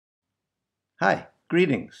Hi,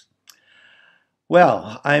 greetings.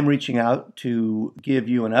 Well, I'm reaching out to give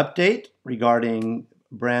you an update regarding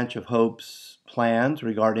Branch of Hope's plans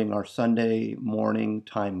regarding our Sunday morning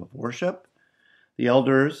time of worship. The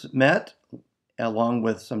elders met along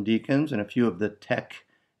with some deacons and a few of the tech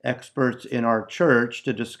experts in our church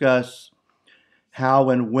to discuss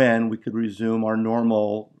how and when we could resume our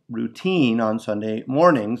normal routine on Sunday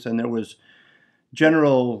mornings. And there was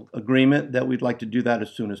general agreement that we'd like to do that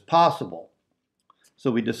as soon as possible. So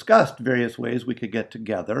we discussed various ways we could get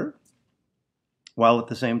together while at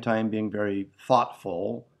the same time being very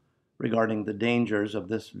thoughtful regarding the dangers of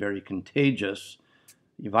this very contagious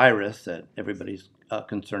virus that everybody's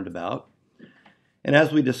concerned about. And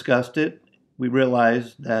as we discussed it, we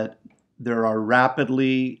realized that there are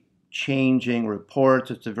rapidly changing reports.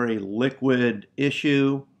 It's a very liquid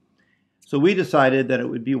issue. So we decided that it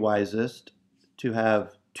would be wisest to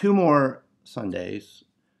have two more Sundays,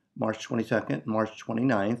 March 22nd, March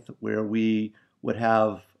 29th, where we would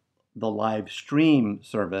have the live stream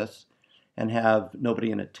service and have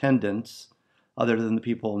nobody in attendance other than the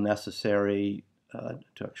people necessary to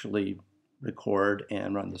actually record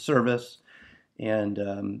and run the service.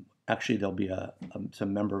 And actually, there'll be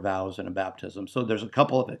some member vows and a baptism. So there's a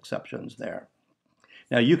couple of exceptions there.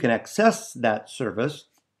 Now, you can access that service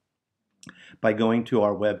by going to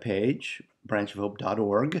our webpage,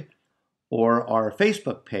 branchofhope.org, or our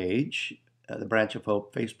Facebook page, the Branch of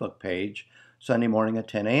Hope Facebook page, Sunday morning at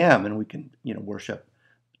 10 a.m., and we can, worship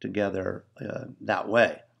together that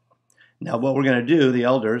way. Now, what we're going to do, the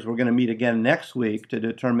elders, we're going to meet again next week to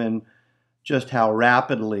determine just how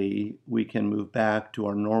rapidly we can move back to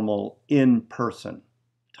our normal in-person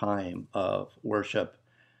time of worship,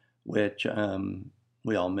 which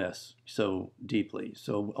we all miss so deeply.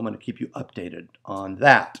 So I'm going to keep you updated on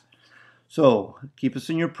that. So keep us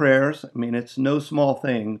in your prayers. I mean, it's no small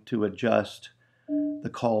thing to adjust the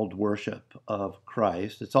called worship of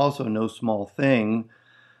Christ. It's also no small thing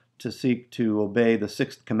to seek to obey the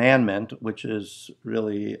sixth commandment, which is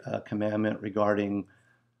really a commandment regarding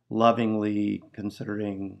lovingly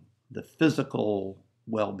considering the physical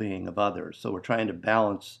well-being of others. So we're trying to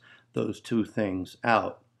balance those two things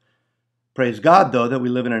out. Praise God, though, that we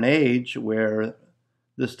live in an age where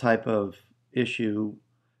this type of issue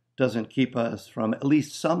doesn't keep us from at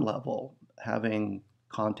least some level having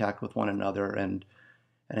contact with one another and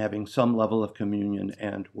having some level of communion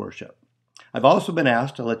and worship. I've also been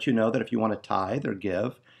asked to let you know that if you want to tithe or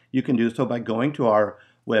give, you can do so by going to our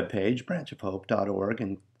webpage, branchofhope.org,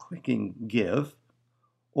 and clicking Give,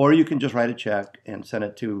 or you can just write a check and send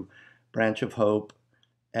it to Branch of Hope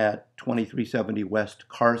at 2370 West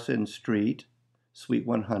Carson Street, Suite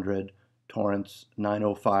 100, Torrance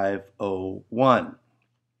 90501.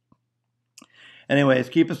 Anyways,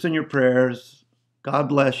 keep us in your prayers. God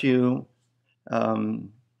bless you.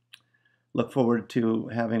 Look forward to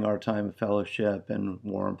having our time of fellowship and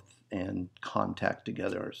warmth and contact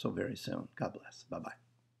together so very soon. God bless.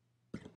 Bye-bye.